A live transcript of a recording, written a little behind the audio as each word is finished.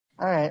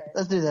Alright,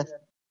 let's do this.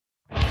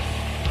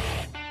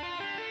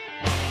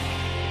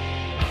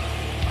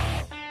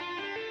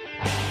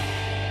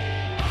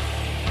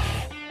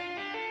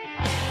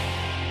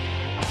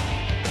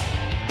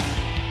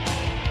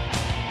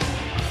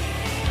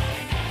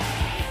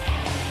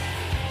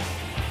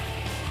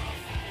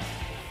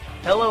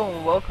 Hello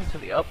and welcome to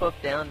the Up Up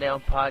Down Down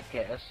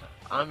podcast.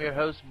 I'm your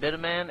host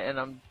Bitterman and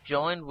I'm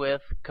joined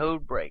with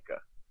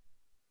Codebreaker.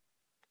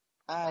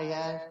 Hi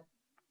guys.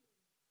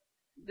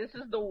 This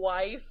is the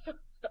wife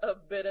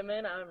of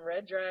Bitterman. I'm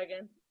Red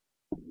Dragon.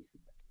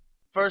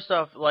 First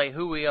off,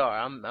 who we are.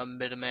 I'm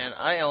Bitterman.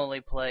 I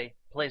only play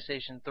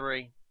PlayStation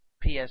 3,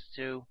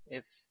 PS2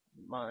 if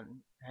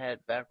mine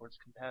had backwards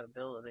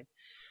compatibility,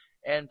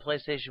 and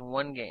PlayStation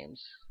 1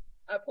 games.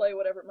 I play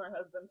whatever my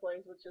husband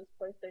plays, which is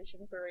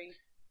PlayStation 3,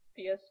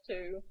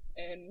 PS2,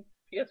 and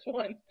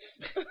PS1.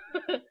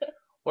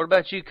 What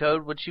about you,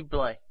 Code? What you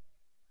play?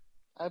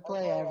 I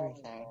play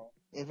everything.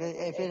 If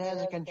it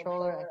has a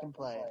controller, I can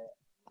play it.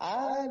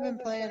 I've been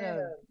playing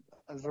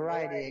a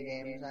variety of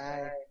games.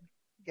 I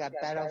got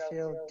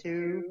Battlefield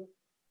 2,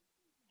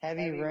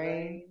 Heavy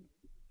Rain,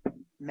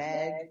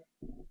 Meg,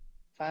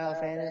 Final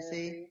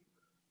Fantasy,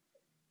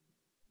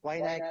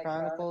 White Knight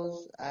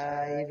Chronicles.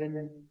 I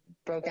even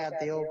broke out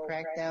the old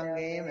Crackdown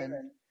game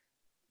and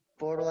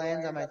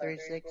Borderlands on my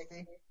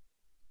 360.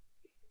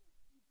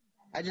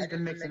 I just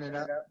been mixing it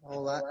up a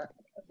whole lot.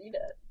 I see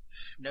that.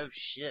 No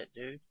shit,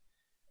 dude.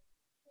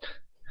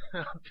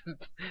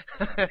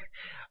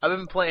 I've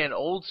been playing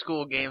old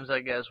school games, I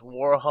guess.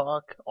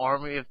 Warhawk,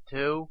 Army of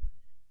Two.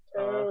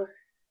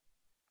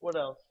 What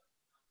else?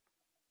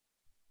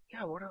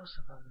 God, what else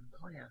have I been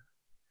playing?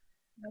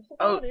 That's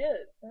about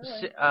it.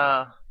 Really.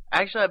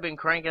 Actually, I've been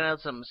cranking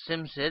out some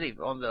SimCity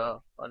on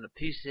the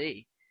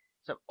PC.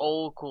 Some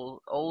old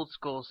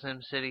school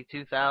SimCity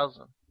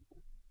 2000,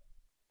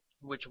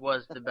 which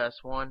was the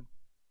best one.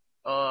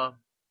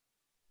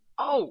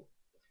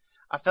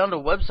 I found a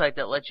website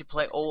that lets you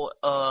play old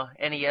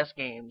NES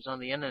games on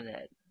the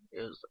internet.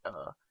 It was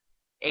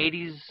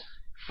 80s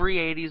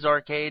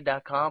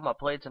free80sarcade.com. I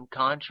played some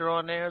Contra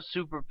on there,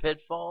 Super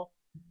Pitfall.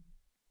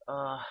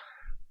 God,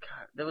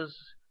 there was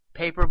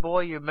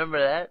Paperboy. You remember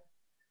that?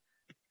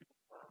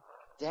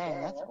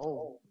 Dang, that's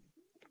old.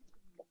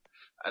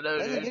 I know,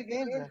 Those are dude. good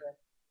games,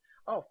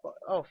 though.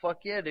 Oh, fuck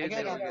yeah, dude.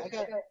 I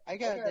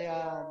got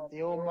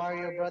the old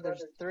Mario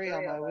Brothers 3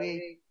 on my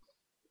Wii.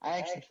 I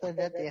actually played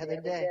that the other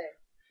day.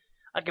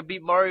 I could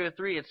beat Mario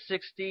 3 in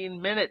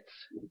 16 minutes.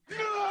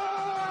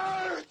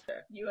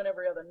 You and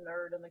every other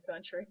nerd in the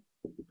country.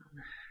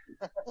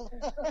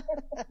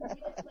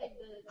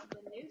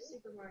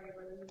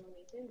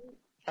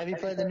 Have you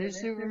played the new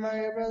Super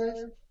Mario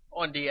Brothers?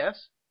 On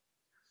DS?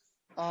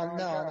 No, on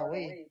the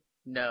Wii.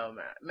 No,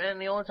 man. Man,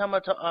 the only time I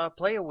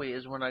play a Wii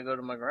is when I go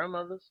to my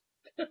grandmother's.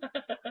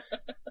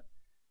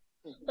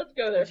 Let's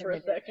go there for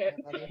a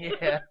second.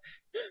 Yeah.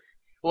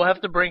 We'll have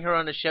to bring her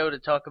on the show to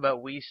talk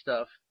about Wii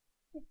stuff.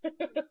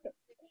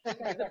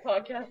 The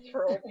podcast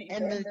for old people.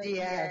 And the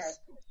DS.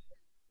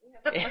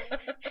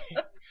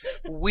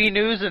 Wii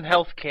News and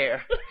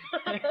Healthcare.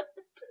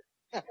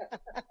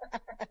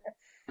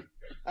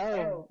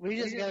 Oh, we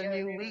just got a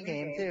new Wii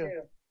game,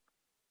 too.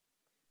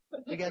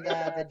 We got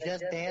the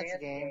Just Dance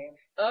game.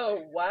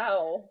 Oh,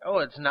 wow. Oh,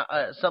 it's not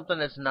something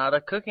that's not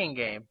a cooking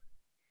game.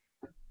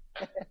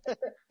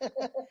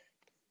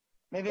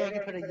 Maybe I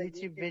can put a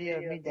YouTube video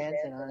of me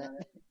dancing on it.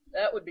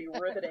 That would be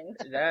riveting.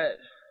 That.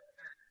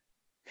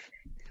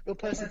 We'll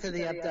post it to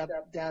the Up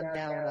Down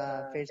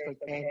Facebook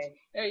page.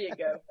 There you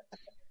go.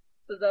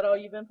 So is that all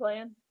you've been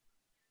playing?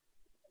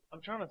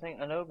 I'm trying to think.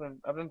 I know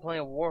I've been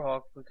playing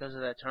Warhawk because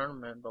of that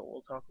tournament, but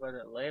we'll talk about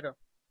it later.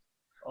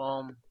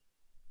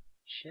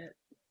 Shit.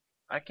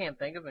 I can't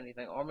think of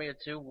anything. Army of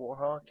Two,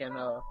 Warhawk, and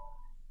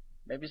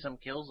maybe some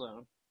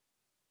Killzone.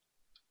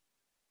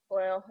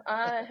 Well,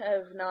 I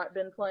have not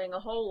been playing a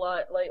whole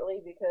lot lately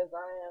because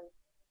I am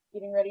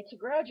getting ready to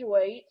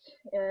graduate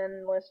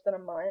in less than a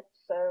month,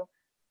 so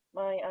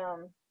my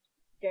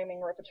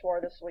gaming repertoire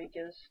this week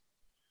is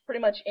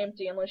pretty much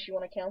empty unless you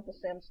want to count The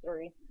Sims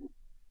 3.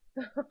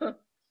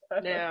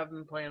 Yeah, I've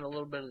been playing a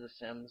little bit of The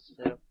Sims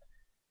too.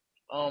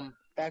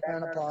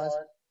 Background applause.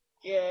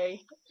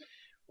 Yay.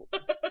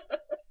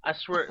 I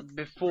swear,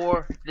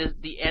 before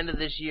the end of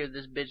this year,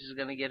 this bitch is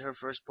gonna get her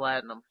first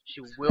platinum.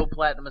 She will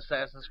platinum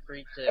Assassin's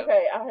Creed 2.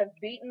 Okay, I have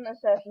beaten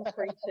Assassin's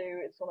Creed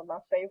 2. It's one of my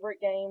favorite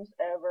games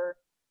ever.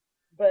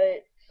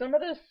 But some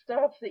of the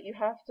stuff that you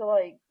have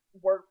to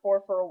work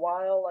for a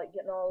while, like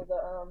getting all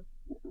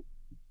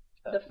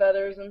the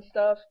feathers and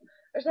stuff,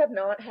 I just have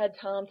not had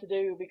time to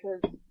do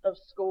because of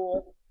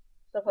school,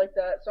 stuff like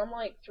that. So I'm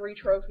 3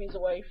 trophies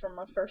away from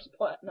my first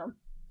platinum.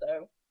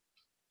 So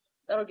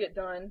that'll get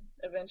done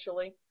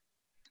eventually.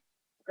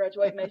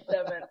 Graduate May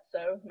 7th,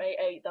 so May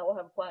 8th I will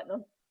have a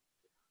platinum.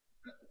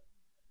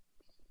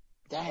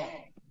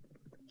 Dang.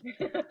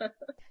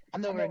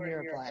 I'm nowhere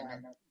near a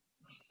platinum.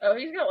 Oh,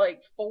 he's got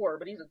 4,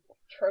 but he's a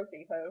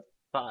trophy hoe.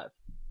 5.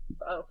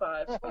 Oh,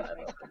 5.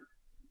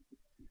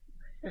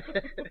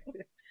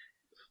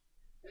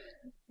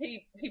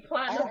 He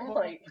platinum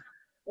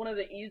one of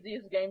the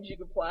easiest games you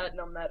could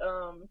platinum. That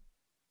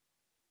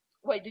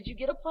wait, did you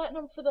get a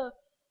platinum for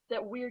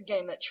that weird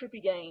game, that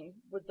trippy game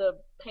with the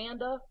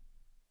panda?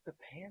 The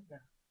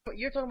panda.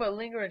 You're talking about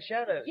Lingering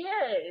Shadows.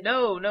 Yes.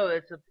 No,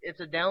 it's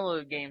a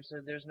download game, so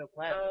there's no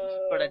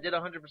platinums. But I did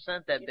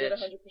 100% that you bitch. You did 100%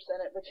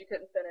 it, but you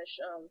couldn't finish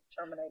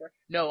Terminator.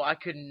 No, I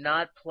could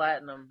not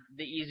platinum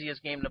the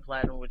easiest game to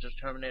platinum, which is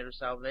Terminator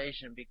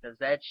Salvation, because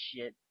that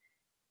shit.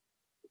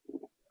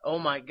 Oh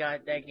my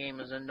god, that game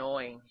is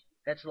annoying.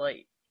 That's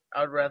like,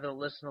 I'd rather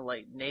listen to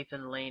like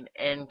Nathan Lane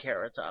and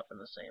Carrot Top in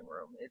the same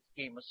room. This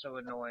game is so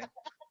annoying.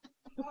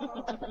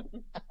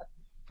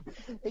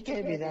 It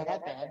can't be that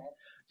bad.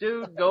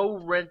 Dude, go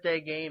rent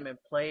that game and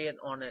play it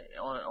on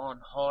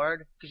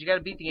hard, because you got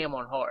to beat the game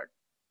on hard.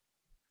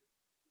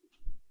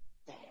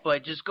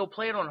 But just go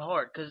play it on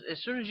hard, because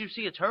as soon as you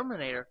see a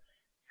Terminator,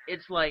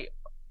 it's like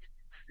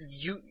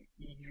you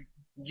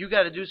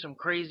got to do some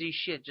crazy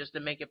shit just to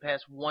make it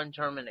past one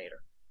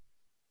Terminator.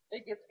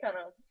 It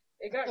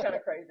got kind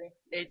of crazy.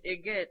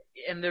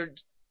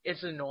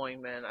 It's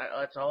annoying, man.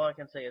 That's all I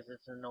can say is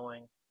it's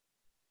annoying.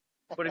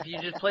 But if you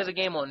just play the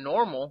game on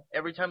normal,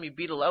 every time you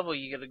beat a level,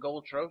 you get a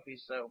gold trophy.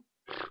 So.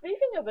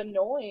 Speaking of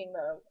annoying,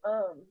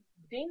 though,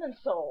 Demon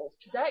Souls,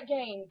 that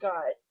game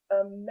got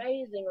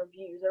amazing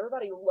reviews.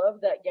 Everybody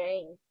loved that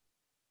game.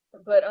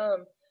 But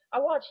I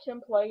watched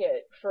him play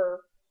it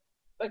for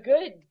a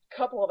good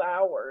couple of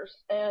hours,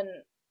 and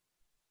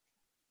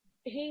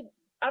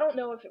I don't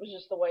know if it was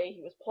just the way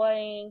he was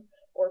playing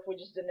or if we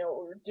just didn't know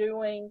what we were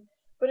doing,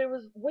 but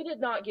we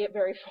did not get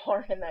very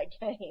far in that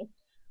game.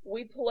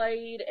 We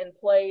played and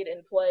played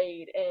and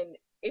played, and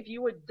if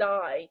you would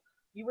die,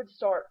 you would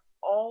start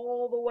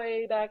all the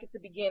way back at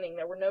the beginning.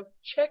 There were no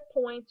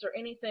checkpoints or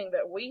anything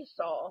that we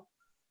saw.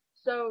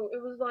 So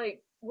it was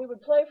like, we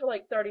would play for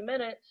like 30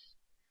 minutes,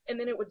 and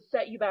then it would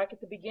set you back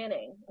at the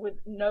beginning with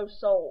no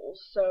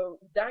souls. So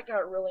that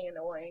got really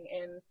annoying,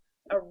 and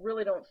I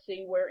really don't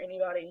see where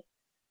anybody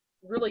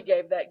really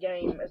gave that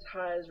game as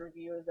high as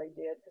review as they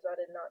did, because I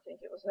did not think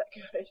it was that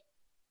good.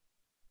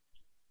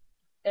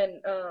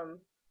 And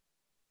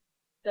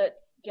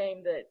that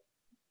game that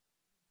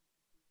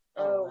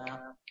Wow.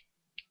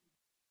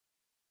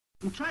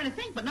 I'm trying to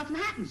think, but nothing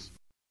happens.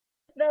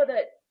 No,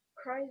 that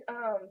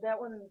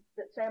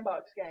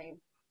sandbox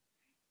game.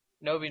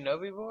 Nobi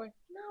Boy?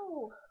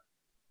 No.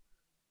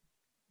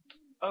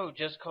 Oh,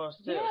 Just Cause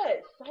 2.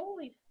 Yes,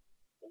 holy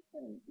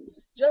freaking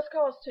Just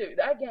Cause 2.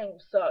 That game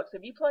sucks.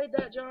 Have you played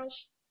that,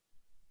 Josh?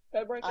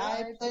 Codebreaker?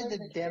 I played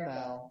the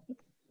demo.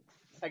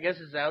 I guess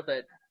it's out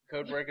that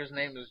Codebreaker's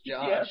name is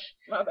Josh.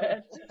 Yeah, my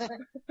bad.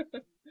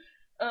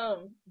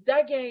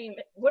 That game,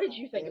 what did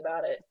you think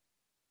about it?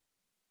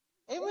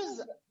 It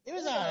was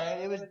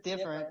alright. It was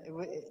different.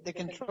 The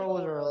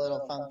controls were a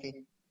little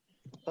funky,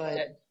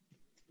 but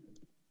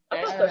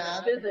I thought I the don't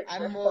know. physics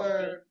were I'm more.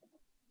 funky.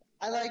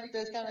 I like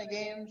those kind of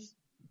games.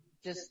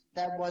 Just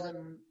that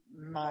wasn't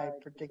my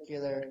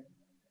particular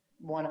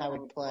one I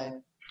would play.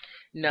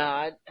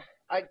 Nah,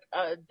 I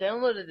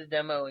downloaded the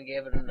demo and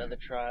gave it another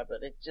try,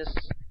 but it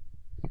just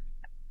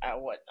I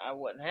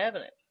wasn't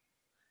having it.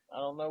 I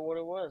don't know what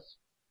it was,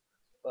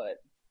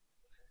 but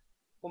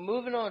well,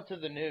 moving on to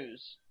the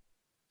news.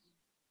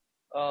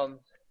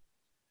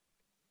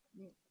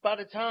 By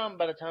the time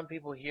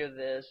people hear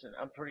this, and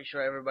I'm pretty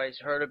sure everybody's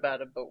heard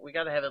about it, but we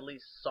got to have at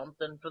least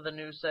something for the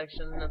news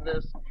section of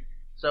this.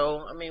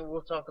 So, I mean,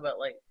 we'll talk about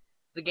like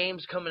the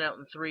games coming out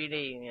in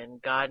 3D,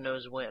 and God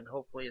knows when.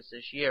 Hopefully, it's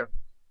this year.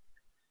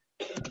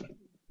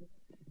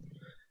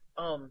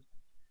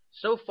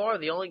 So far,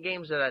 the only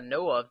games that I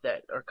know of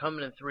that are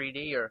coming in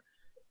 3D are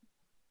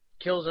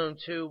Killzone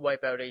 2,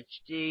 Wipeout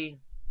HD,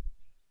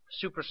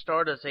 Super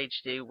Stardust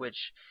HD,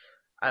 which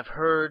I've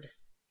heard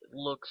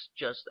looks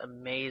just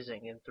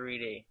amazing in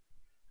 3D.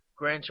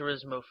 Gran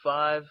Turismo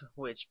 5,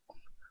 which,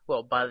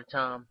 well, by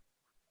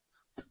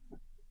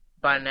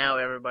now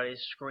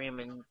everybody's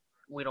screaming,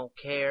 we don't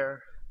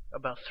care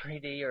about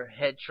 3D or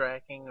head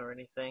tracking or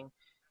anything.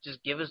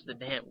 Just give us the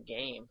damn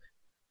game.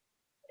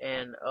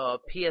 And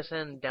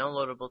PSN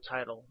downloadable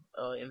title,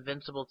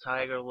 Invincible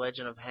Tiger: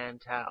 Legend of Han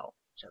Tao,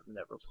 which I've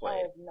never I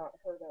played. have not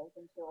heard of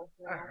until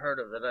now. I heard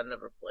of it, I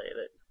never played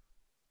it.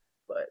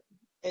 But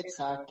It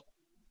sucked.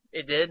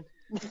 it did?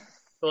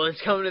 Well,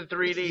 it's coming in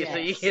 3D, Yes. so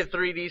you get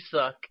 3D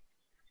suck.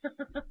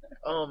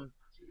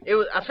 It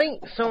was. I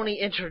think Sony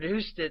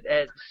introduced it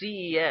at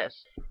CES,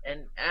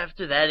 and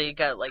after that, it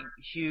got like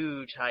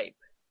huge hype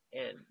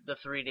in the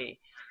 3D.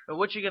 But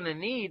what you're gonna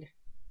need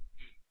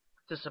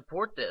to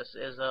support this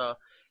is a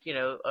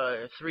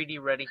 3D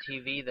ready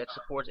TV that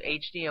supports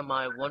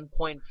HDMI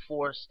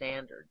 1.4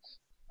 standards,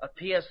 a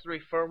PS3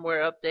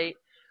 firmware update,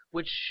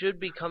 which should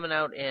be coming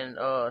out in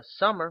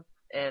summer,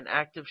 and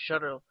active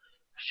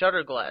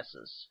shutter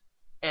glasses.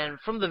 And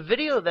from the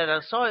video that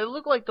I saw, it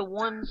looked like the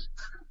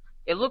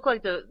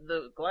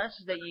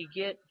glasses that you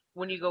get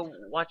when you go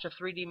watch a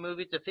 3D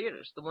movie at the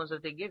theaters, the ones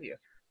that they give you.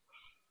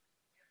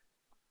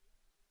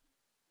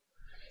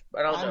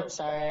 But I'm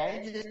sorry,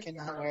 I just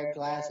cannot wear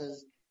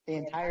glasses the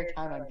entire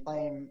time I'm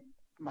playing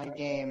my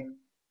game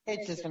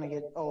it's just gonna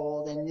get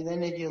old, and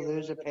then if you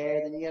lose a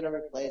pair, then you gotta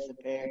replace a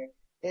pair.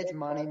 It's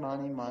money,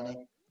 money,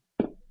 money.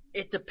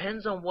 It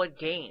depends on what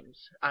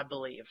games, I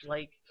believe.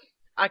 Like,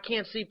 I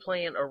can't see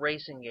playing a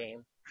racing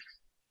game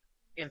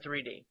in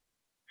 3D.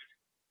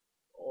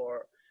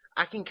 Or,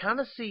 I can kind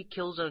of see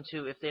Killzone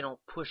 2 if they don't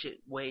push it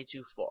way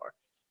too far.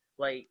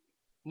 Like,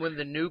 when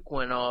the nuke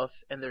went off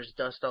and there's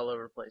dust all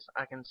over the place.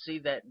 I can see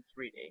that in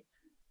 3D.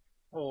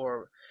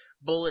 Or,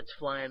 bullets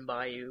flying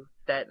by you,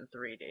 that in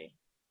 3D.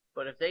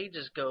 But if they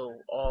just go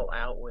all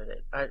out with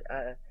it,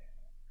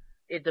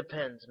 it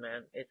depends,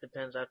 man. It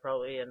depends. I'd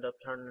probably end up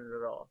turning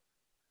it off.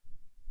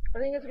 I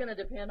think it's gonna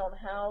depend on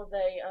how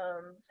they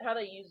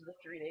use the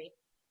 3D.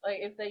 Like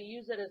if they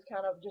use it as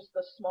kind of just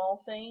the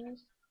small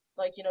things,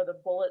 like the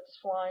bullets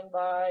flying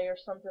by or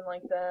something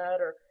like that,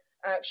 or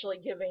actually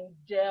giving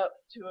depth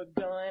to a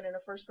gun in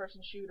a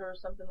first-person shooter or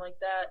something like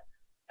that,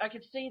 I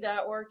could see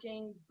that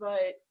working.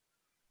 But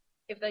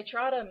if they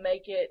try to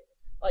make it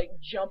like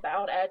jump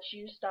out at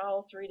you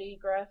style 3D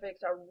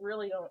graphics, I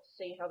really don't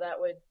see how that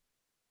would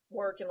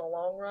work in the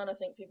long run. I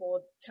think people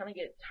would kind of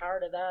get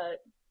tired of that.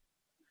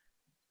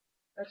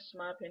 That's just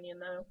my opinion,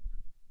 though.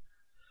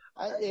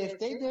 If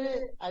they did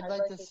it, I'd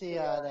like to see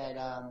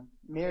that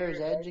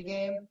Mirror's Edge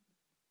game,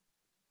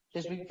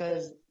 just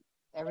because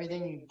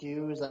everything you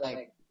do is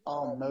like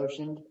all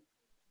motioned,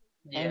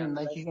 and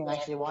like you can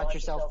actually watch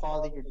yourself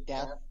fall to your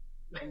death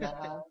in that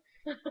high.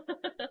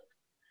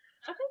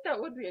 I think that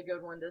would be a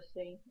good one to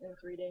see in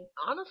 3D.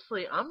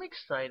 Honestly, I'm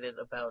excited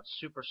about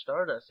Super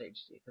Stardust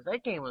HD because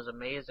that game was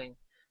amazing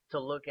to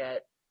look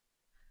at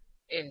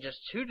in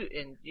just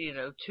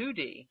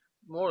 2D,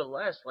 more or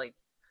less. Like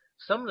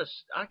some of the,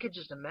 I could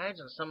just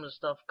imagine some of the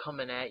stuff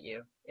coming at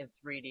you in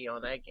 3D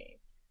on that game.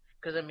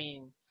 Because I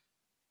mean,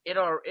 it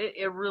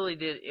really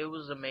did. It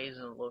was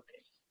amazing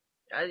looking.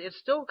 It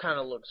still kind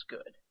of looks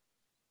good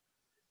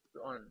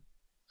on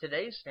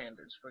today's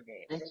standards for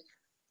games.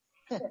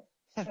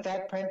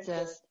 Fat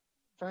Princess,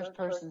 first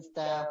person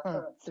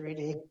style,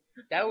 3D.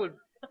 That would,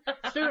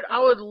 dude, I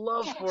would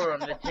love for them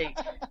to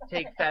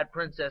take Fat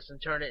Princess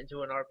and turn it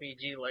into an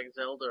RPG like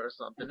Zelda or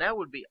something. That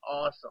would be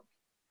awesome.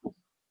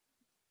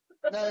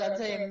 No, I'm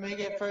saying make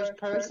it first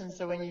person,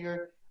 so when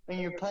you're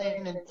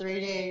playing in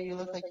 3D, you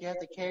look like you have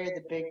to carry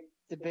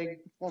the big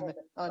woman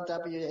on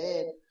top of your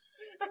head.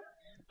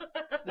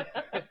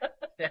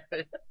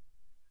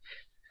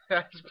 I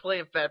was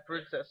playing Fat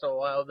Princess a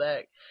while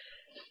back.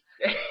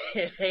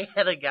 They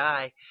had a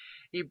guy.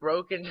 He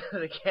broke into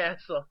the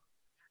castle.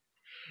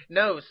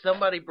 No,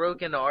 somebody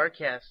broke into our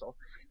castle,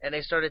 and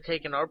they started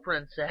taking our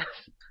princess.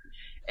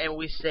 And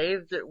we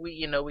saved it.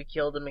 We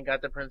killed him and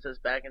got the princess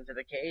back into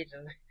the cage.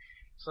 And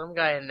some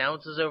guy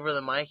announces over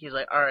the mic. He's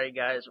like, "All right,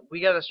 guys, we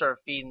gotta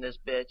start feeding this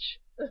bitch.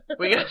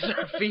 We gotta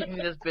start feeding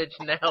this bitch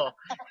now."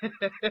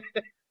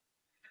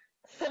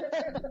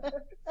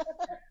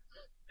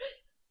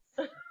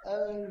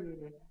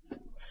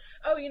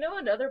 Oh,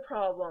 another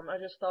problem I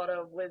just thought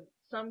of with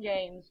some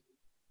games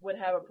would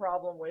have a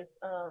problem with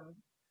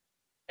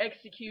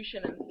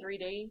execution in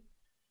 3D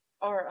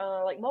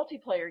are like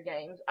multiplayer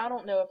games. I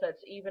don't know if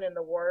that's even in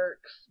the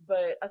works,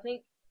 but I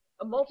think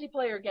a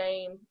multiplayer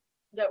game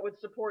that would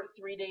support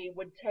 3D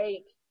would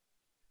take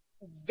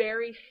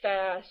very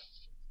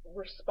fast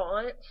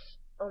response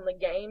on the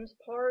game's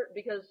part,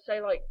 because say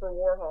like for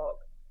Warhawk,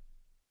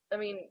 I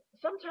mean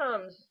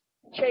sometimes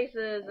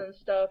chases and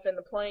stuff in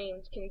the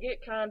planes can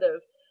get kind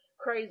of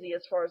crazy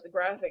as far as the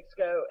graphics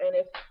go, and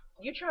if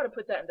you try to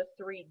put that into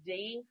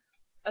 3D,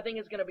 I think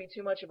it's going to be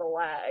too much of a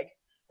lag,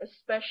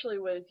 especially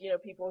with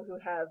people who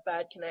have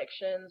bad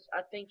connections.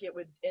 I think it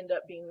would end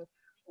up being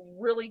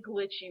really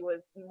glitchy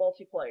with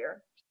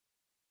multiplayer.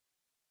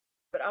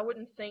 But I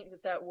wouldn't think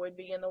that would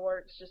be in the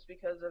works just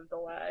because of the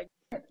lag.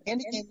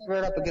 Andy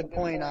brought up a good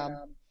point.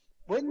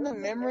 Wouldn't the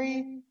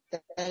memory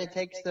that it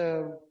takes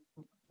to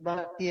run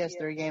a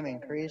PS3 game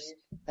increase?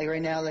 Like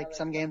right now, like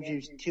some games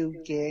use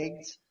 2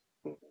 gigs,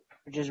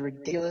 which is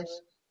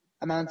ridiculous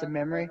amounts of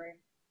memory.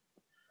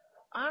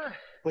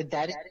 Would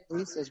that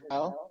increase as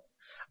well?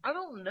 I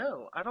don't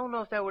know. I don't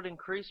know if that would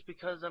increase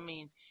because I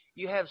mean,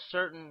 you have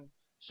certain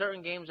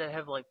games that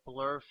have like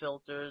blur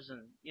filters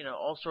and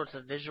all sorts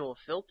of visual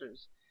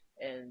filters,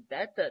 and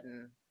that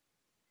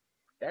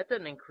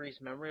doesn't increase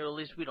memory, or at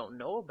least we don't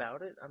know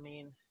about it. I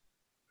mean,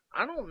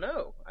 I don't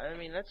know. I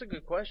mean, that's a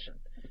good question.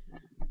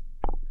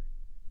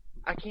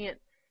 I think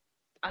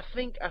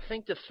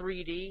the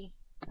 3D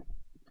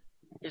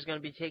is going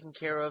to be taken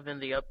care of in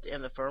the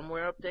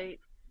firmware update,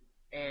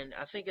 and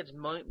I think it's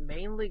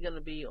mainly going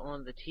to be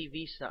on the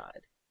TV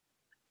side.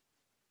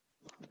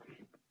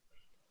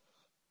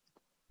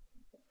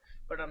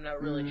 But I'm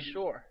not really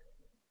sure.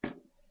 I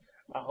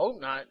hope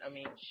not. I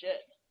mean,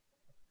 shit.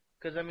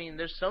 Because, I mean,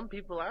 there's some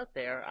people out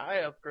there.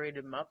 I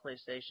upgraded my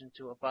PlayStation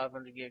to a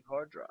 500 gig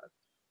hard drive.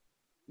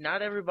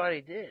 Not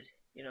everybody did.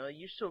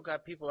 You still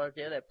got people out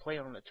there that play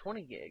on a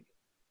 20 gig,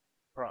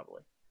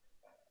 probably.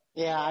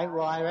 Yeah,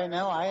 right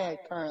now I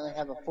currently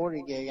have a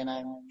 40 gig, and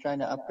I'm trying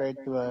to upgrade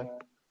to a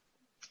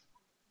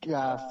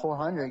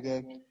 400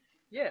 gig.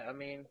 Yeah, I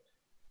mean,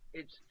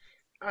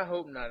 I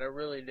hope not. I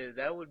really do.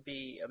 That would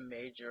be a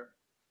major.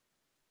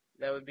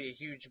 That would be a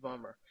huge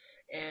bummer.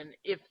 And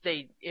if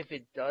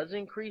it does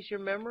increase your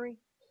memory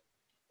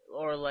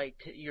or like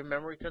your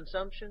memory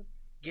consumption,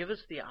 give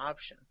us the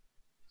option.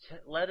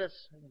 Let us.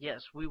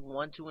 Yes, we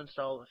want to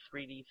install the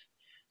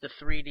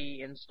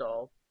 3D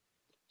install,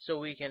 so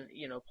we can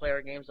play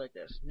our games like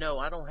this. No,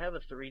 I don't have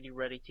a 3D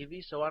ready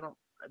TV, so I don't.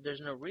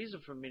 There's no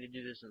reason for me to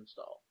do this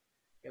install.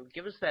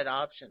 Give us that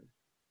option.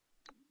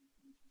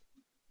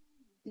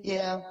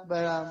 Yeah,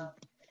 but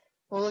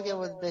well, look at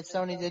what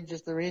Sony did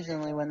just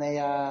recently when they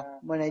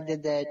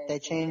did that. They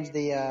changed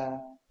the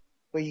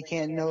where you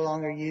can't no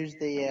longer use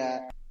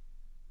the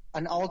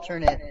an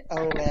alternate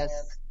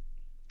OS,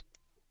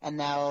 and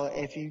now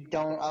if you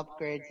don't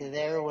upgrade to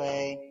their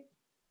way,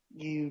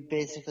 you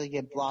basically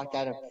get blocked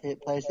out of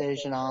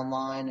PlayStation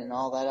Online and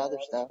all that other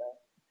stuff.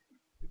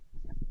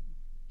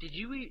 Do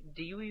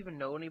you even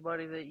know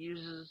anybody that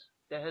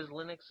has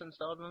Linux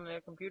installed on their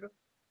computer?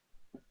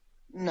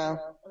 No.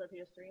 On the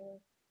PS3.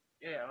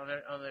 Yeah, on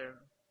their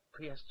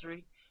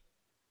PS3.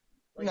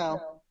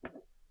 No.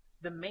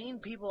 The main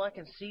people I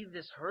can see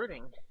this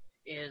hurting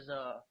is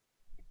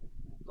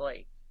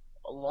like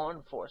law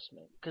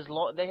enforcement, because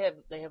they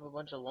have a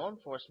bunch of law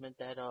enforcement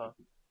that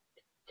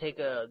take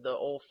the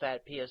old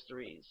fat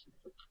PS3s,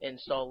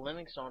 install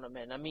Linux on them,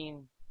 and I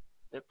mean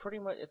they're pretty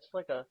much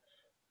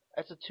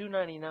that's a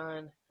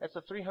 $299, that's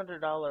a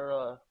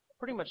 $300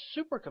 pretty much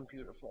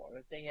supercomputer for them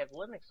if they have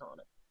Linux on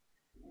it,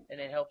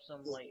 and it helps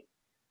them like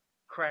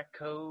crack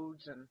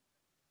codes and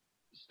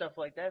stuff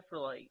like that for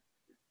like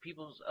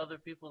other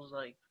people's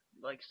like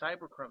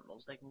cyber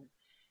criminals. They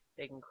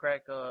can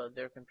crack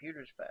their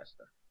computers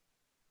faster.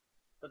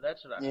 But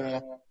that's what I heard.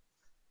 Yeah.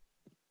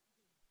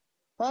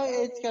 Well,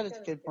 it's got its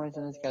good points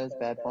and it's got its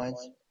bad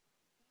points.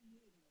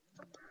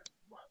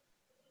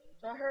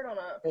 So I heard on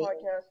a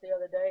podcast the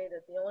other day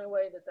that the only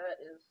way that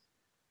is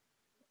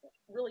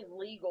really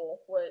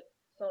legal, what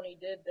Sony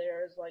did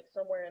there, is like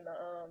somewhere in the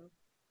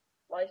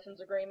license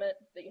agreement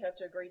that you have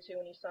to agree to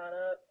when you sign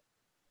up.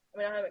 I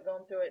mean, I haven't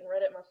gone through it and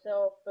read it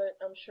myself, but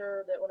I'm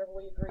sure that whenever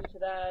we agree to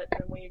that,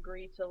 then we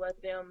agree to let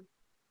them,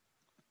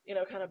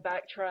 kind of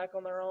backtrack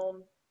on their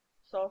own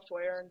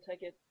software and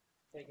take it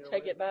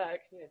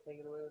back. Yeah, take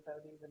it away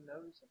without even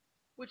noticing.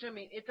 Which, I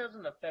mean, it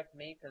doesn't affect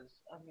me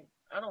because, I mean,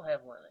 I don't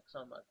have Linux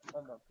on my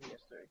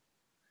PS3.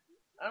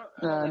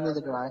 Neither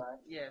do I.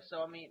 Yeah,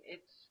 so, I mean,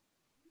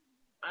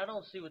 I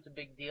don't see what the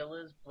big deal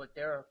is, but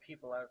there are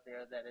people out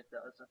there that it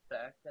does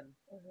affect, and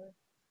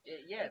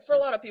for a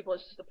lot of people,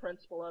 it's just the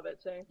principle of it,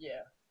 too.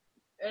 Yeah.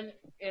 And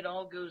it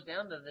all goes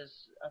down to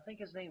this, I think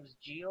his name is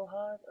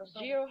GeoHot or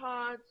something?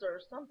 GeoHots or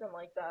something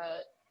like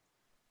that.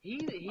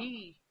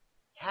 He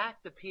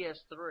hacked the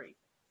PS3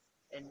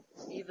 and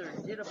either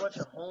did a bunch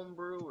of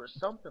homebrew or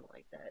something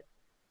like that,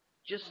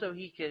 just so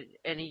he could,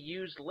 and he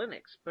used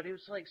Linux, but it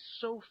was like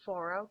so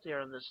far out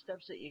there on the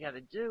steps that you gotta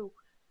do,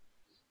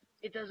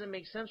 it doesn't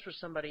make sense for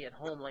somebody at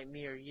home like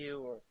me or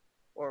you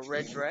or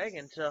Red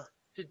Dragon to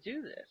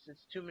do this.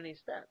 It's too many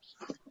steps.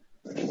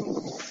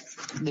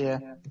 Yeah.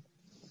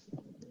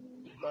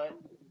 But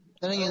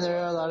then again,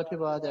 there are a lot of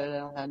people out there that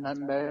don't have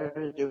nothing better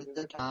to do with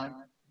their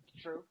time.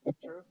 True.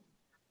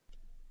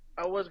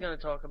 I was going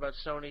to talk about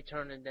Sony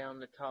turning down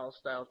the tile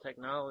style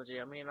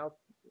technology. I mean,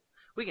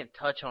 we can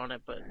touch on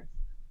it, but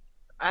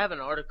I have an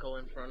article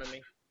in front of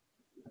me.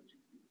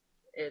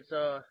 It's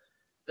the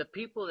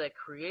people that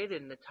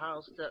created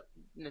Natal,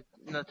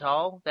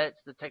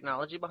 that's the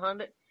technology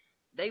behind it.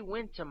 They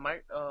went to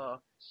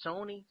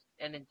Sony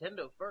and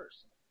Nintendo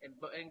first and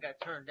got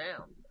turned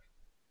down.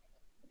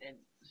 And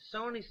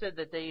Sony said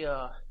that they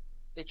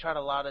tried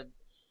a lot of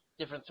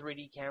different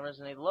 3D cameras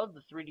and they love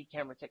the 3D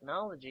camera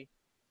technology.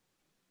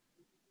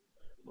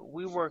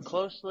 We work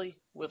closely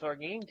with our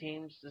game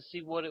teams to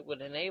see what it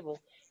would enable,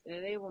 and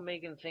enable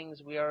making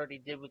things we already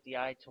did with the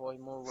iToy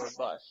more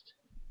robust.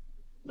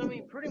 So, I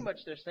mean, pretty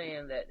much they're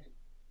saying that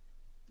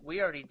we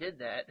already did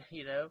that,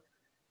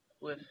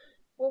 with...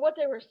 Well, what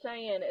they were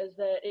saying is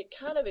that it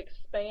kind of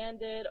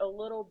expanded a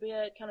little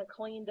bit, kind of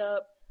cleaned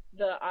up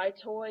the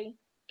iToy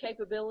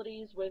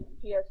capabilities with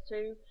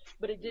PS2,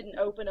 but it didn't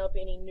open up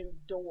any new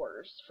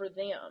doors for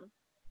them.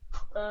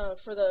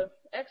 For the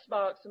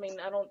Xbox, I mean,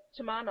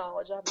 to my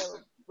knowledge, I've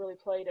never really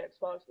played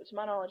Xbox, but to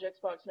my knowledge,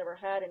 Xbox never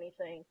had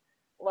anything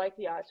like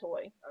the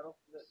iToy.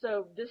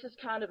 So this is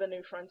kind of a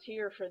new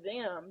frontier for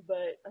them,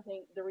 but I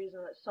think the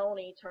reason that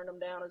Sony turned them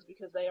down is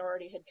because they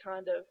already had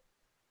kind of,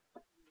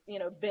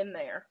 been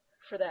there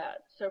for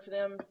that. So for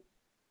them,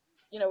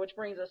 which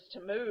brings us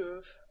to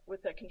Move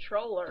with the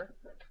controller.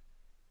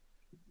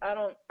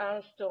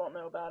 I still don't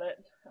know about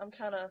it.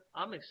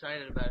 I'm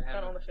excited about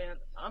having. On the fence.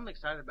 I'm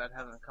excited about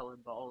having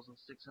colored balls and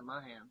sticks in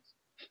my hands.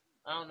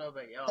 I don't know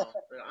about y'all,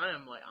 but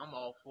I'm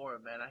all for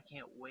it, man. I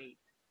can't wait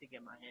to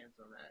get my hands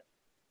on that.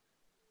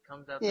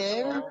 Comes out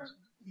the balls.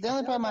 The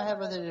only problem I have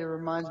with it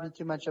reminds me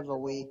too much of a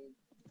Wii.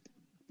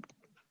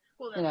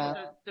 Well, that's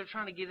what they're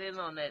trying to get in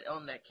on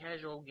that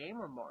casual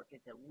gamer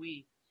market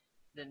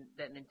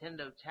that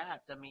Nintendo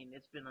tapped. I mean,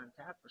 it's been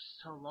untapped for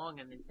so long,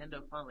 and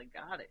Nintendo finally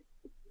got it.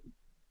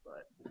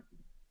 But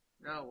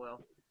Oh,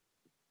 well.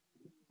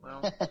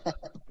 Well,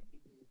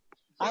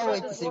 I What wait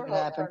about to this see what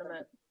Warhawk happens.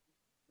 tournament?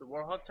 the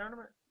Warhawk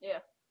tournament? Yeah.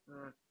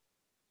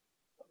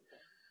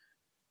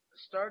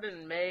 Started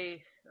in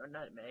May, or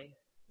not May,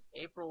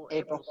 April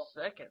April.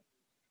 2nd.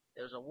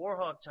 There's a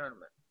Warhawk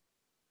tournament.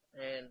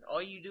 And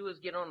all you do is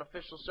get on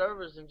official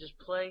servers and just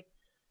play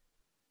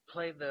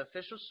the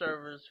official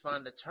servers,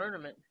 find a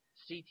tournament,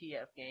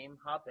 CTF game,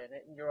 hop in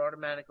it, and you're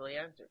automatically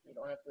entered. You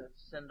don't have to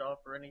send off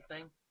or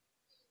anything.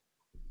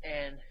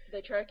 And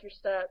They track your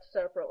stats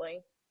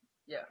separately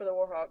yeah, for the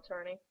Warhawk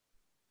tourney.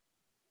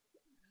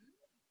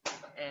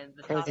 and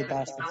the Crazy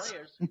top 50 bastards.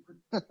 players,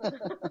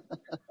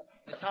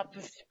 the top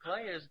 50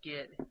 players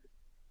get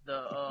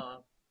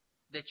the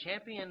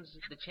champions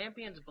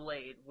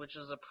blade, which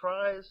is a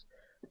prize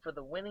for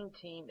the winning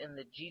team in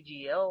the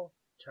GGL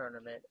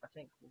tournament. I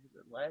think was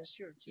it last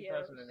year,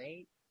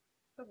 2008.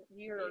 A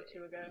year or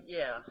two ago.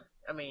 Yeah,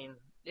 I mean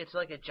it's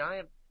like a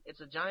giant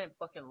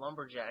fucking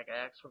lumberjack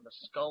axe with a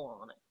skull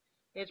on it.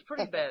 It's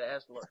pretty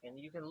badass looking.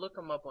 You can look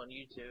them up on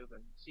YouTube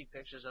and see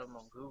pictures of them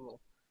on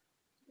Google.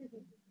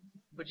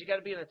 But you got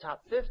to be in the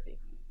top 50.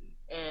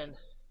 And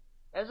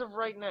as of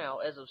right now,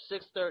 as of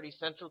 6:30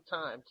 Central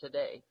Time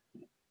today,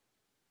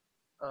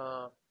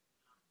 the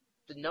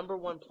number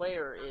one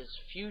player is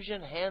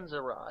Fusion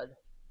Hanzarod.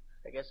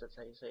 I guess that's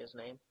how you say his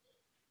name.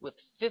 With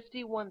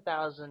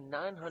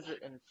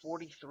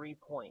 51,943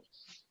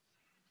 points.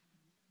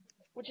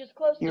 Which is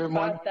close You're to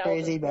one 5,000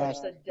 crazy points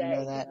a bastard. day. You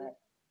know that.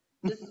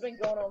 This has been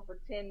going on for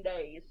 10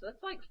 days. So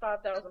that's like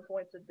 5,000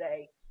 points a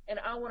day. And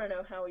I want to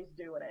know how he's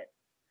doing it.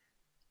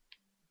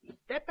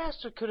 That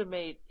bastard could have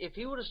made, if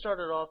he would have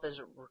started off as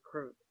a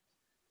recruit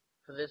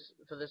for this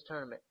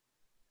tournament,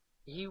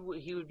 he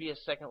would be a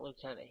second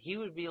lieutenant. He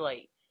would be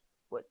like,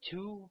 what,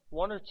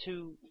 one or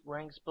two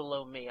ranks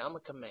below me. I'm a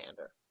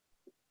commander.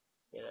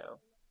 You know.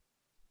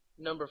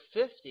 Number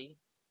 50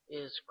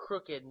 is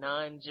Crooked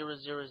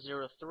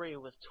 90003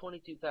 with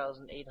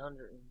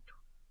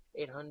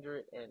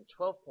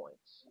 22,812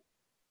 points.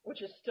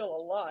 Which is still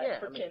a lot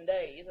for 10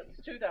 days.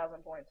 It's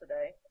 2,000 points a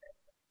day.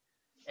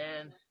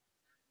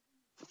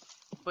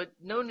 But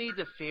no need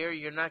to fear,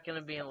 you're not going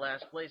to be in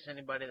last place,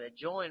 anybody that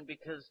joined,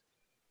 because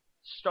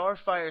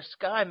Starfire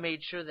Sky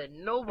made sure that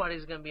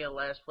nobody's going to be in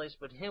last place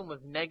but him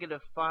with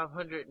negative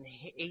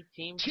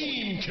 518 Team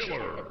points.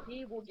 Killer. And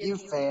he will get You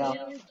the fail.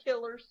 Team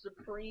Killer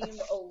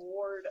Supreme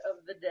Award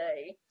of the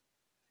day.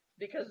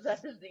 Because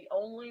that is the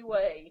only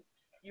way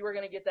you are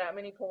going to get that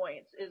many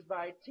points, is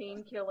by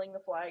team killing the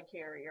flag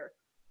carrier.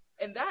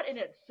 And that in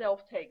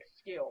itself takes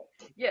skill.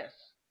 Yes.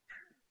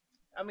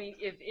 I mean,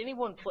 if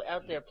anyone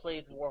out there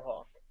played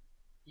Warhawk,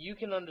 you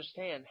can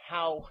understand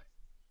how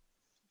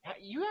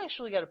you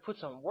actually got to put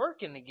some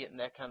work into getting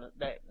that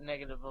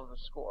negative of a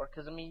score.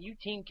 Because I mean, you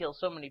team kill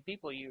so many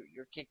people,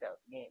 you're kicked out of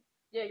the game.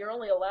 Yeah, you're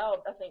only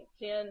allowed, I think,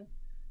 10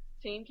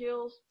 team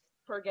kills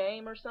per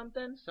game or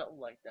something. Something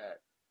like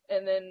that.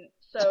 And then,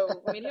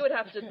 so, I mean, he would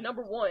have to,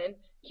 number one,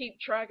 keep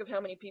track of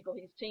how many people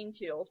he's team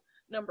killed.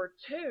 Number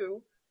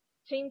two,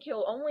 team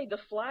kill only the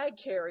flag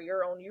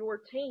carrier on your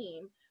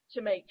team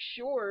to make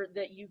sure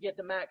that you get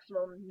the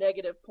maximum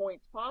negative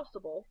points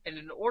possible. And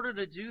in order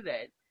to do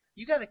that,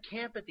 you got to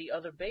camp at the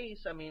other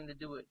base. I mean, to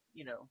do it,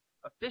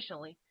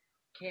 efficiently,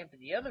 camp at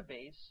the other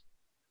base,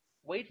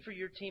 wait for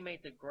your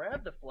teammate to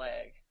grab the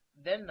flag,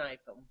 then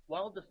knife him,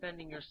 while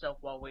defending yourself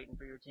while waiting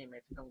for your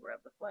teammate to come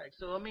grab the flag.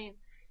 So, I mean,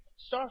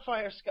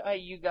 Starfire Sky,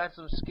 you got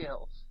some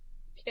skills.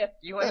 Yeah.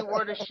 You ain't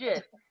worth a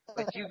shit,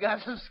 but you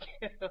got some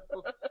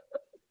skills.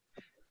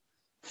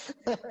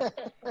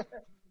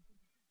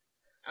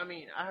 I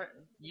mean,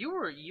 you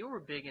were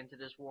big into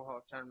this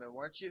Warhawk tournament,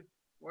 weren't you?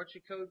 Weren't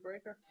you, Code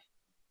Breaker?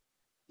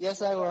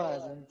 Yes, I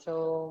was,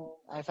 until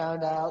I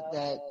found out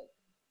that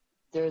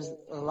there's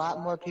a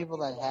lot more people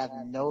that have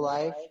no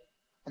life,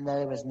 and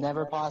that it was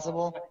never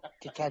possible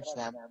to catch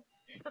them.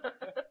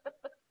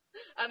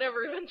 I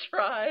never even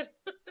tried.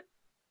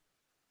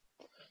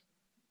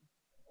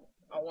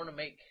 I want to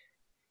make,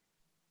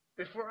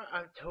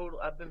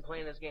 I've been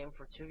playing this game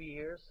for 2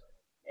 years,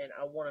 and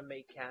I want to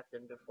make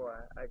captain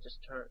before I just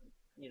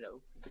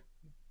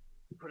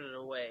put it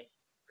away.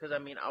 Because, I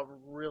mean, I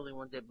really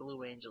want that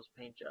Blue Angels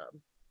paint job.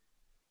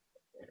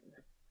 And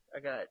I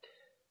got,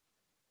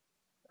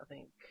 I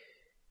think,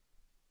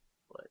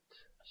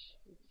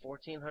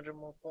 1,400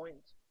 more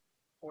points?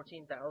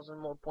 14,000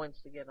 more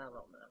points to get? I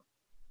don't know.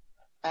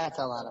 That's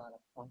a lot of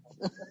points.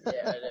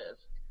 Yeah, it is.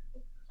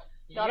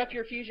 Got up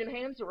your Fusion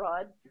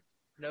Hanzarod.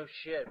 No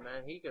shit,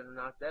 man. He could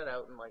knock that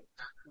out in like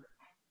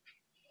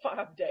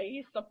 5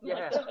 days, something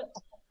like that.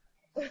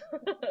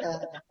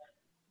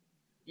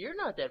 You're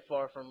not that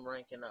far from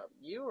ranking up.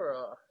 You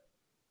were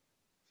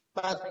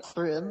about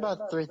 3,000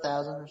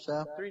 or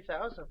so.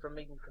 3,000 from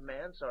making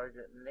command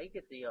sergeant, and they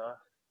get the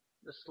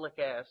slick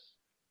ass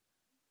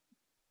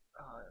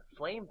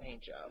flame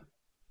paint job.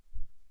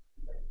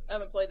 I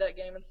haven't played that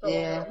game in so long.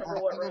 I don't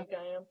remember what rank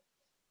I am.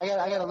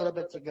 I got a little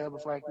bit to go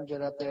before I can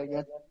get up there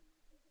again.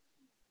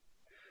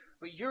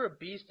 But you're a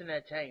beast in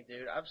that tank,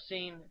 dude. I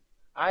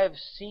have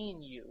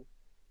seen you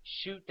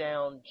shoot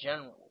down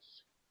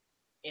generals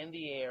in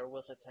the air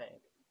with a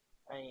tank.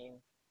 I mean,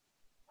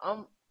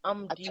 I'm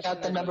I took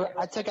out decent.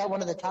 I took out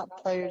one of the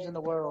top players in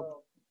the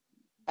world.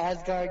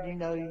 Asgard, you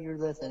know you're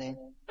listening.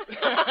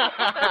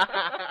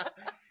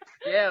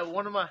 Yeah,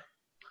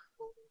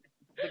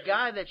 the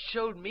guy that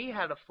showed me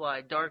how to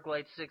fly,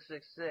 Darklight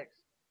 666.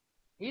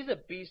 He's a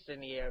beast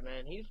in the air,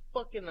 man. He's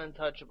fucking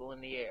untouchable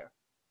in the air.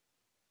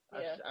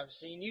 Yeah. I've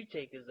seen you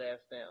take his ass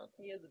down.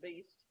 He is a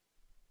beast.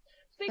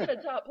 Speaking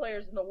of top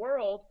players in the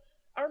world,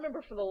 I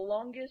remember for the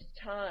longest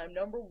time,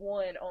 number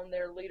one on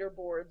their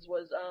leaderboards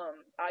was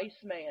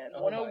Iceman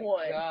 101. Oh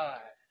my god.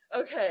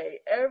 Okay,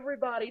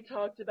 everybody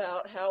talked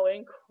about how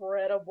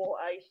incredible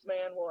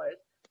Iceman was.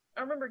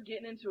 I remember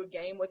getting into a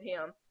game with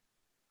him.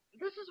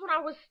 This is when I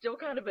was still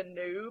kind of a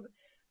noob.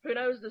 Who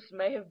knows, this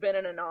may have been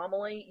an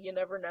anomaly, you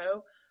never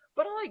know.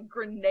 But I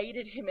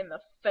grenaded him in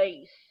the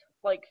face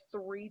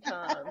 3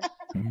 times.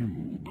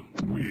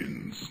 Noob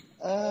wins.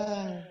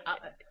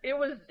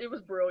 It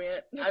was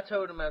brilliant. I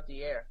towed him out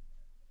the air.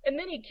 And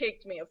then he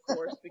kicked me, of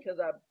course, because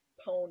I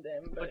pwned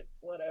him, but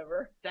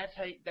whatever. That's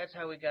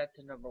how we got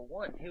to number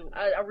one.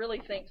 I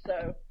really think so.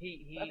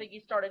 I think he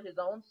started his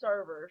own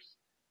servers.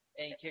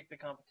 And he kicked the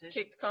competition?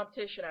 Kicked the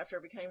competition after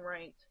it became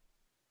ranked.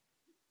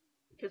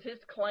 Because his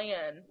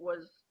clan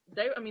was,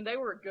 they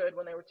were good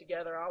when they were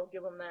together, I'll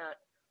give them that.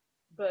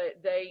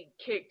 But they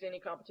kicked any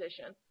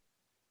competition.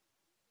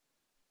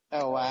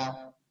 Oh,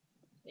 wow.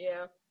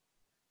 Yeah.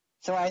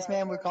 So,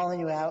 Iceman, we're calling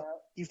you out.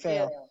 You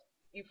fail. Yes,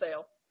 you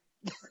fail.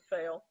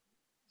 Fail.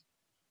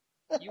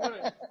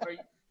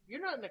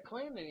 You're not in the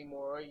clan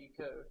anymore, are you,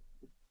 Code?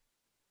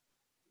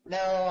 No,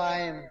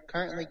 I am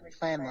currently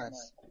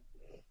clanless.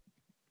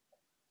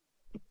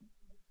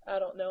 I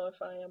don't know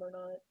if I am or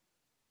not.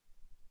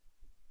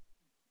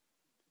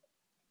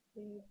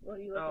 What are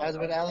you looking I was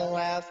with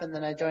LOF, and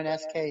then I joined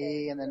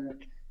SKE, and then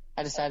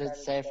I decided to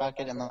say fuck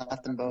it and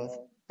left them both.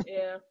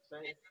 Yeah.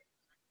 Same.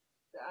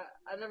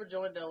 I never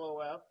joined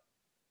LOF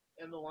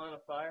in the line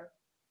of fire.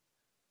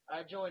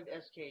 I joined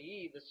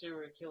SKE, the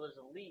Serial Killers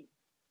Elite.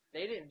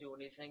 They didn't do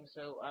anything,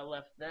 so I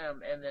left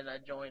them, and then I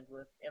joined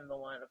with In the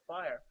Line of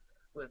Fire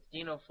with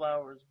Dino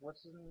Flowers.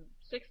 What's his name?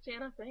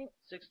 610, I think.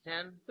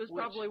 610. Who's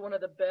probably one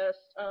of the best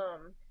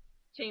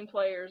team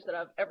players that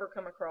I've ever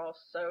come across.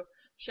 So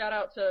shout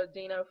out to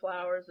Dino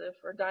Flowers,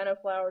 or Dino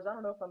Flowers. I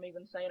don't know if I'm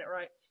even saying it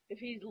right. If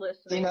he's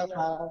listening, Dino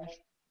Flowers.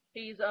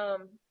 He's a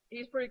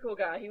pretty cool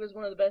guy. He was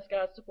one of the best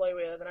guys to play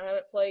with, and I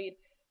haven't played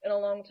in a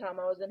long time.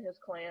 I was in his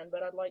clan,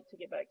 but I'd like to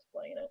get back to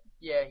playing it.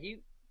 Yeah,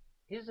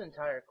 his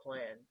entire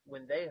clan,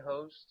 when they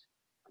host,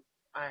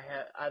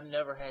 I've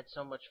never had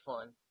so much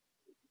fun.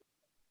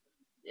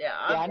 Yeah,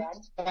 I'm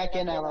back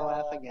in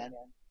LOF again.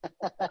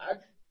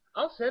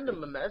 I'll send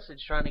him a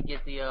message trying to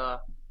get you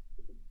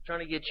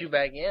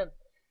back in.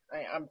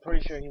 I'm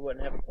pretty sure he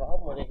wouldn't have a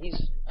problem with it.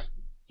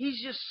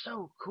 He's just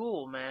so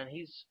cool, man.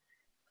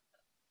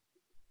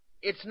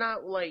 It's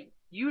not like,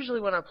 usually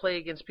when I play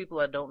against people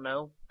I don't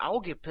know, I'll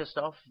get pissed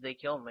off if they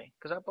kill me,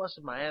 because I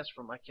busted my ass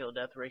for my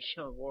kill-death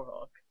ratio in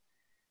Warhawk.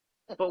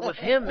 But with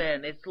him,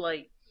 man, it's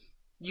like,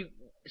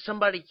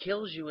 somebody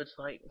kills you, it's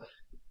like,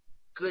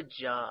 good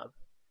job.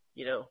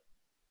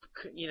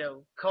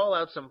 Call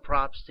out some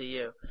props to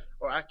you.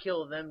 Or I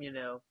kill them,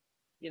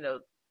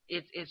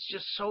 it's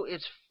just so,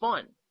 it's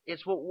fun.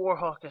 It's what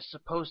Warhawk is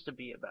supposed to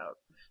be about.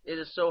 It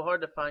is so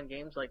hard to find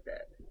games like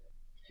that.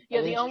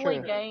 Yeah, the only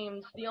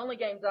games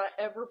I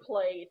ever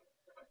played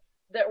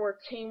that were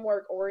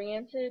teamwork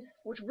oriented,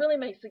 which really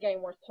makes the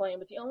game worth playing,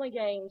 but the only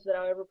games that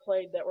I ever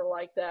played that were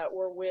like that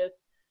were with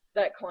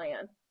that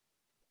clan.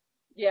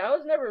 Yeah, I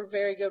was never a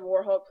very good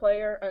Warhawk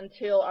player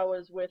until I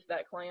was with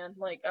that clan.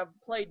 I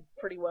played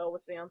pretty well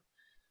with them.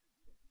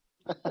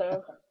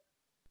 So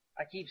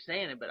I keep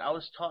saying it, but I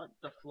was taught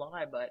to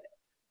fly, but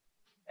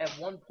at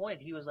one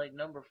point he was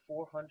number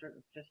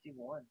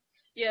 451.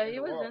 Yeah, he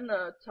was in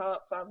the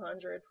top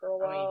 500 for a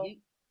while. I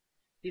mean,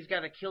 he's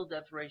got a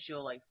kill-death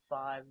ratio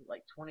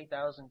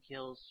 20,000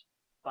 kills,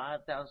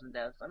 5,000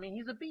 deaths. I mean,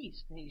 he's a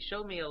beast. He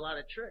showed me a lot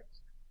of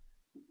tricks.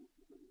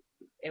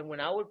 And when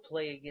I would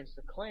play against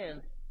the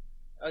clan,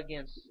 at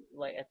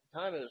the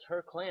time it was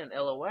her clan,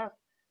 LOF,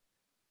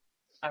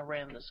 I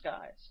ran the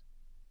skies.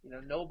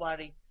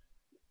 Nobody,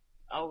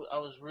 I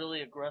was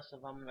really aggressive.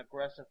 I'm an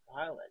aggressive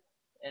pilot.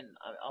 And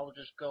I'll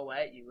just go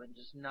at you and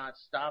just not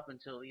stop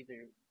until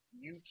either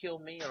you kill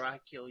me or I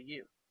kill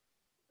you.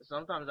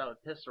 Sometimes I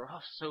would piss her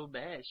off so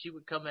bad, she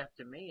would come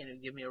after me and it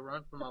would give me a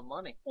run for my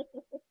money.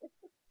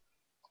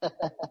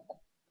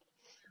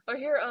 I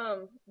hear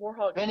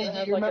Warhawk. Vinny,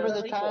 do you remember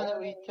the time that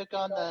we took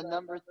on the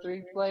number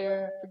 3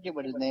 player? I forget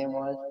what his name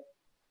was.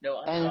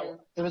 No, and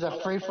it was a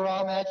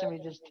free-for-all match, and we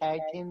just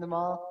tag-teamed them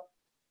all.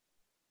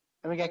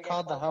 And we got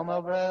called the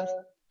Homo Bros.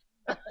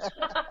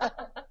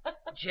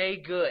 Jay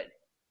Good.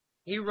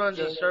 He runs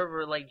a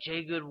server like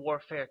Jay Good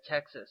Warfare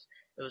Texas.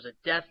 It was a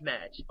death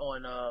match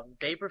on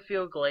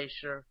Vaporfield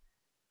Glacier,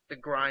 the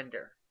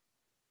Grinder.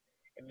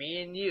 And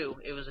me and you,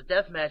 it was a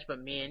death match, but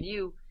me and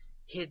you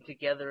hid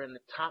together in the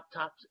top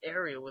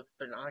area with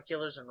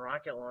binoculars and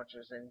rocket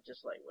launchers and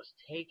just was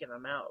taking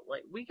them out.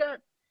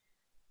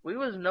 We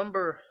was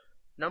number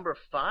number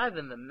 5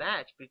 in the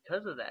match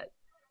because of that.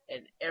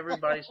 And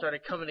everybody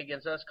started coming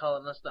against us,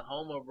 calling us the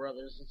Homo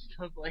Brothers and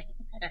stuff like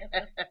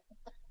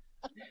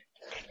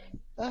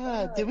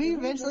that. Did we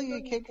eventually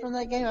get kicked from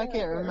that game? I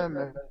can't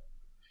remember.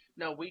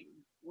 No, we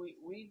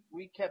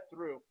kept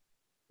through.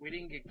 We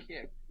didn't get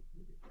kicked.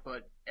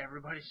 But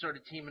everybody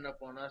started teaming up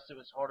on us. It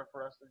was harder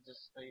for us to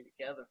just stay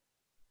together.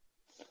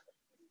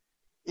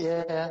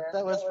 Yeah,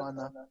 that was fun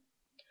though.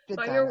 Good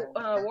I time. hear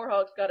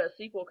Warhawk's got a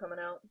sequel coming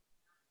out.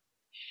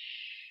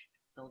 Shh!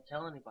 Don't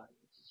tell anybody.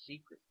 It's a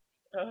secret.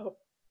 Oh.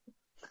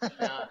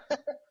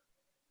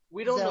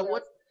 We don't know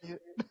what.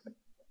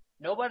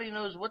 Nobody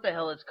knows what the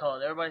hell it's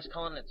called. Everybody's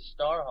calling it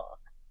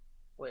Starhawk,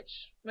 which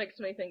makes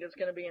me think it's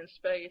going to be in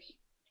space.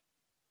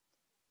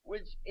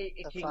 Which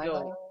it can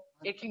go.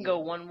 It can go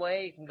one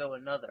way. It can go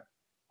another.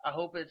 I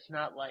hope it's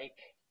not like.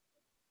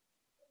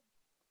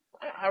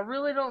 I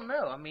really don't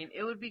know. I mean,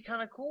 it would be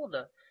kind of cool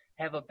to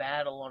have a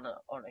battle on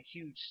a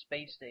huge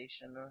space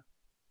station, or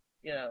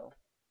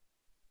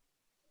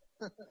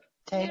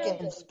Tank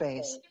it in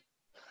space.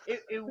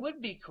 It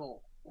would be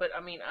cool, but I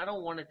mean, I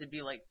don't want it to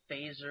be like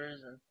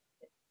phasers, and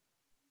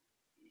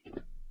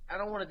I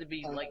don't want it to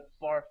be like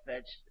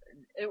far-fetched.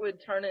 It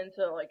would turn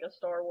into like a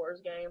Star Wars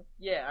game.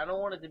 Yeah, I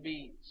don't want it to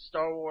be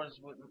Star Wars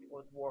with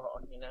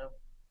Warhawk,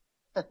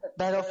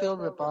 Battlefield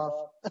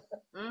ripoff.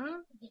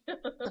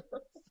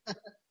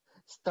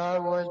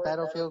 Star Wars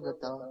Battlefield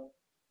ripoff.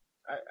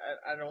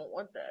 I don't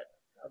want that.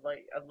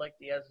 I'd like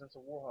the essence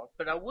of Warhawk,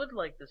 but I would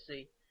like to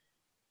see.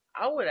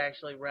 I would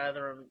actually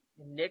rather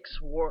nix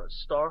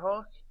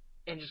Starhawk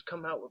and just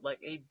come out with like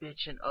a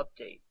bitchin'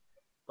 update,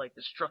 like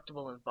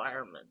destructible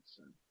environments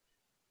and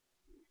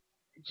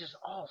just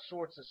all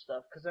sorts of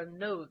stuff. Because I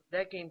know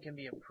that game can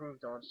be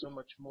improved on so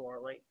much more.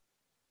 Like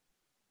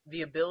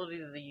the ability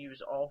to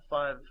use all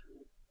 5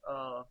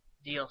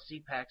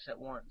 DLC packs at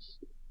once.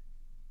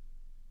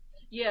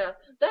 Yeah,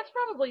 that's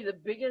probably the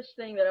biggest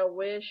thing that I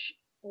wish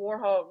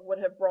Warhawk would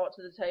have brought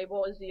to the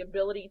table is the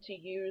ability to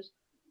use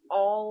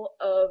all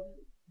of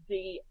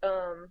the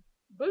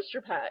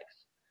booster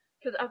packs.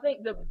 Because I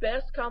think the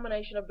best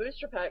combination of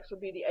booster packs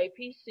would be the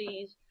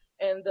APCs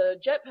and the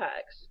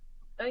jetpacks.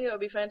 I think that would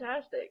be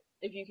fantastic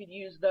if you could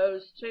use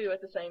those two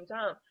at the same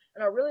time.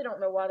 And I really don't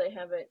know why they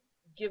haven't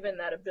given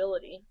that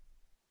ability.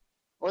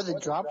 Or the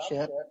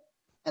dropship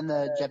and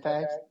the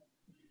jetpacks,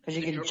 because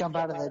you can jump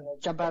out of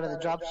the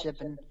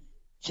dropship and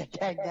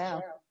jetpack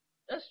down.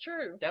 That's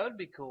true. That would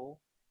be cool.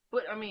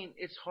 But I mean,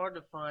 it's hard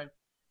to find.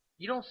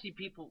 You don't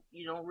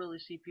really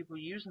see people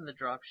using the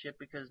dropship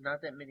because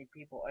not that many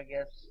people, I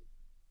guess,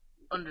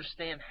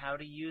 understand how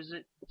to use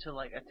it to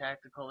like a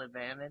tactical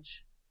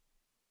advantage.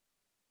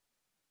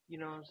 You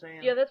know what I'm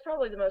saying? Yeah, that's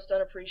probably the most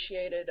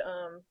unappreciated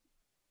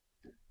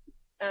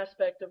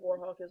aspect of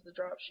Warhawk is the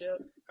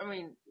dropship. I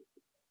mean,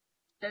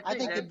 I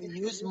think it'd be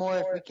used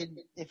more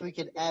if we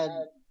could add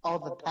all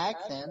the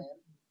packs in.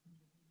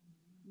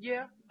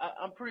 Yeah,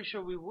 I'm pretty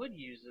sure we would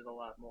use it a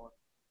lot more.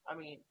 I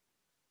mean,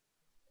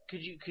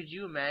 could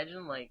you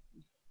imagine like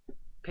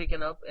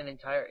picking up an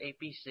entire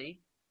APC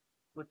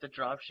with the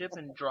dropship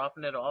and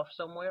dropping it off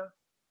somewhere?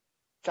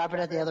 Drop it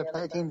at the other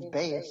team's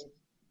base.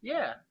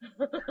 Yeah.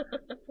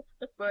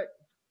 But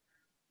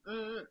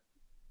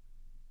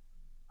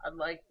I'd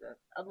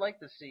like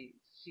to see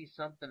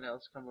something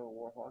else come with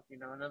Warhawk.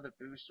 Another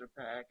booster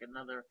pack,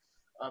 another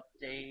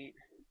update.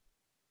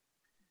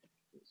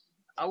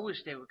 I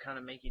wish they would kind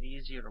of make it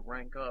easier to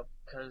rank up,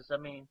 because I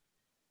mean,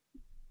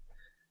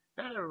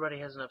 not everybody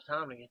has enough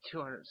time to get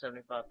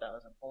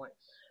 275,000 points.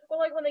 Well,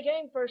 like when the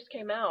game first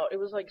came out, it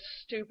was like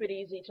stupid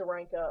easy to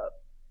rank up,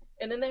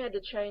 and then they had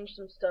to change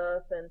some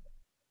stuff and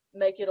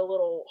make it a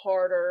little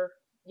harder.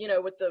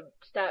 With the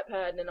stat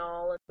pad and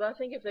all. But I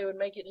think if they would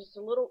make it just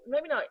a little,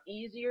 maybe not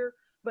easier,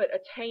 but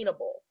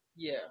attainable.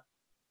 Yeah.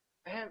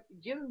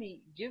 Give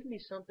me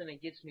something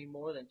that gets me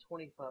more than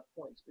 25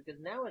 points, because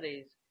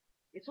nowadays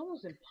it's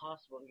almost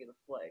impossible to get a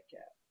flag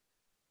cap.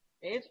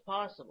 And it's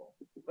possible,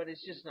 but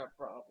it's just not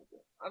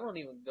probable. I don't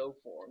even go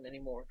for them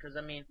anymore, because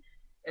I mean,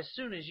 as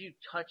soon as you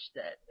touch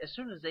that, as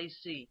soon as they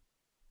see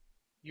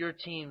your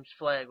team's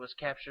flag was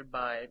captured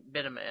by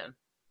Bitterman,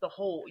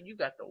 you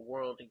got the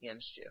world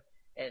against you.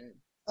 And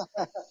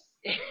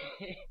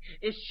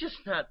it's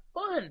just not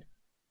fun.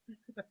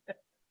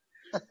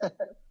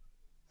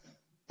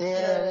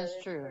 Yeah,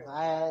 that's true.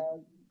 I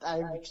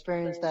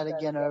experienced that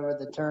again over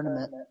the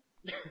tournament.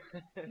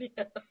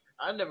 Yeah.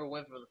 I never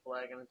went for the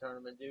flag in the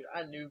tournament, dude.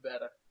 I knew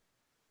better.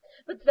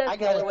 But that's I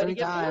got the it way to 3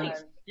 get times.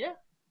 points. Yeah.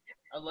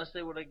 Unless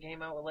they would have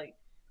came out with like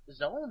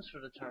zones for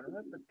the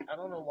tournament, but I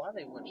don't know why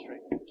they went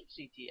straight to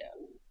CTF.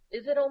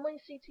 Is it only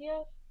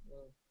CTF?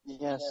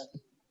 Yes.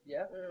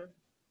 Yeah.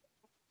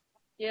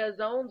 Yeah,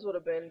 zones would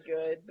have been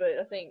good, but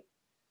I think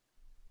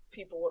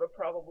people would have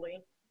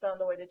probably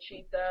found a way to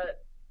cheat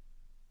that.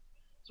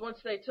 So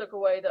once they took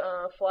away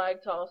the flag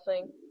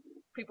tossing,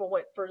 people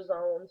went for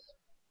zones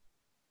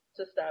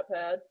to stat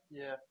pad.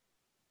 Yeah.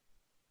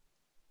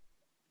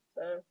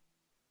 So,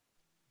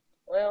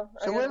 well.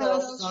 So what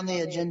else is on the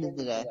agenda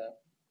today?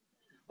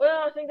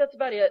 Well, I think that's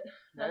about it.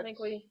 I think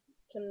we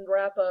can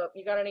wrap up.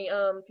 You got any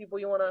people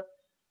you want to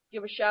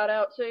give a shout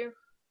out to?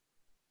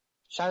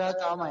 Shout out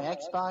to all my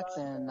Xbox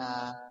and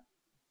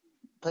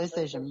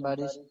PlayStation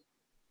buddies,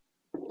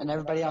 and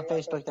everybody on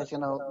Facebook that's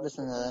gonna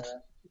listen to this.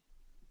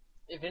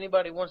 If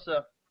anybody wants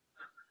to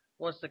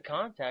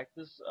contact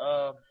us,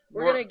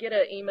 we're gonna get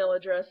an email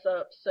address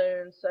up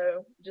soon,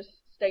 so just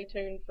stay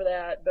tuned for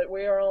that. But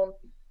we are on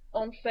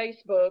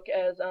Facebook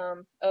as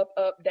Up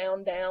Up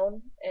Down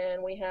Down,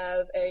 and we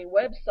have a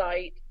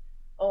website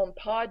on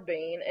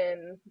Podbean,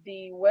 and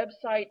the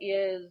website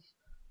is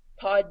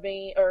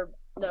Podbean, or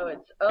no,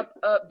 it's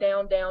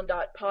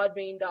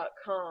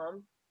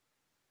upupdowndown.podbean.com.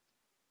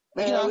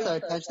 We can also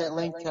attach that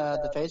link to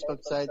the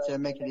Facebook site to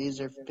make it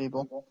easier for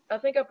people. I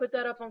think I put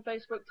that up on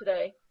Facebook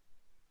today.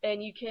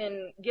 And you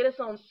can get us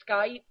on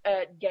Skype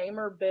at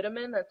Gamer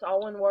Bidaman. That's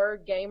all one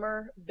word,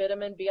 Gamer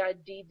Bidaman,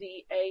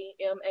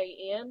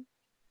 Biddaman.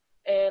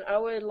 And I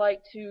would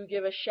like to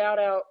give a shout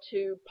out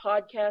to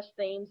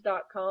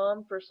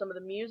podcastthemes.com for some of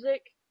the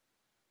music.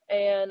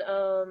 And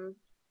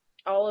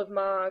all of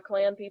my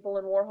clan people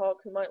in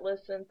Warhawk who might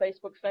listen,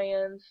 Facebook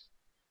fans.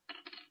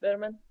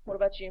 Bidaman, what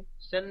about you?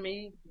 Send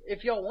me,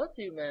 if y'all want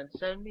to, man,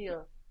 send me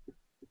a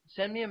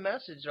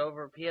message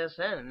over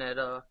PSN at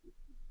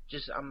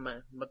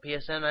my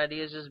PSN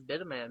ID is just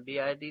Biddaman,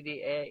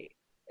 Biddaman.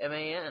 I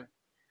mean,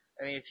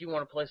 if you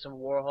want to play some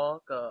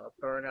Warhawk,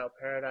 Burnout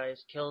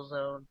Paradise,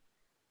 Killzone,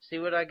 see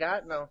what I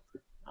got, and I'll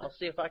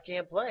see if I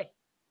can't play.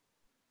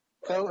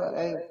 Friend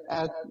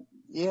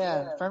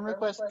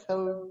request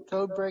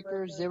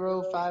codebreaker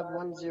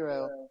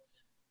 0510,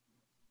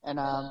 and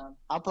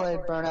I'll play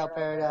Burnout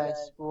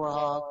Paradise,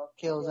 Warhawk,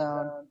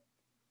 Killzone,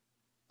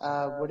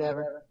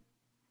 whatever.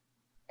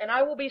 And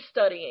I will be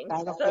studying.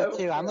 Battlefield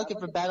 2. I'm looking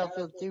for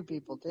Battlefield 2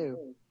 people,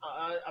 too.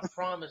 I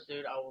promise,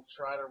 dude, I will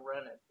try to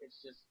rent it.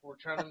 It's just, we're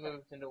trying to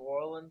move to New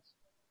Orleans.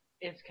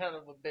 It's kind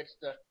of a bitch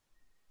to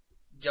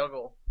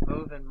juggle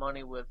moving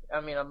money with.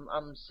 I mean,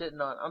 I'm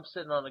sitting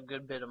on a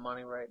good bit of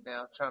money right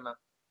now, trying to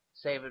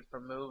save it for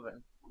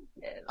moving.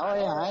 And I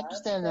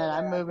understand that.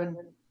 I'm moving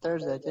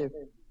Thursday, too.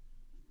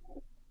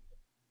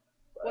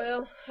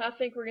 Well, I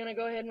think we're going to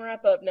go ahead and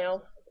wrap up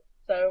now.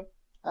 So.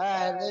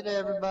 Alright, later,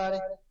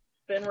 everybody.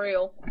 Been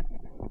real.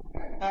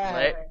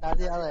 Alright, I'll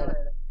see y'all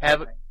later.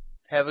 Have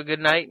a good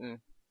night and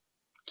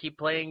keep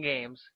playing games.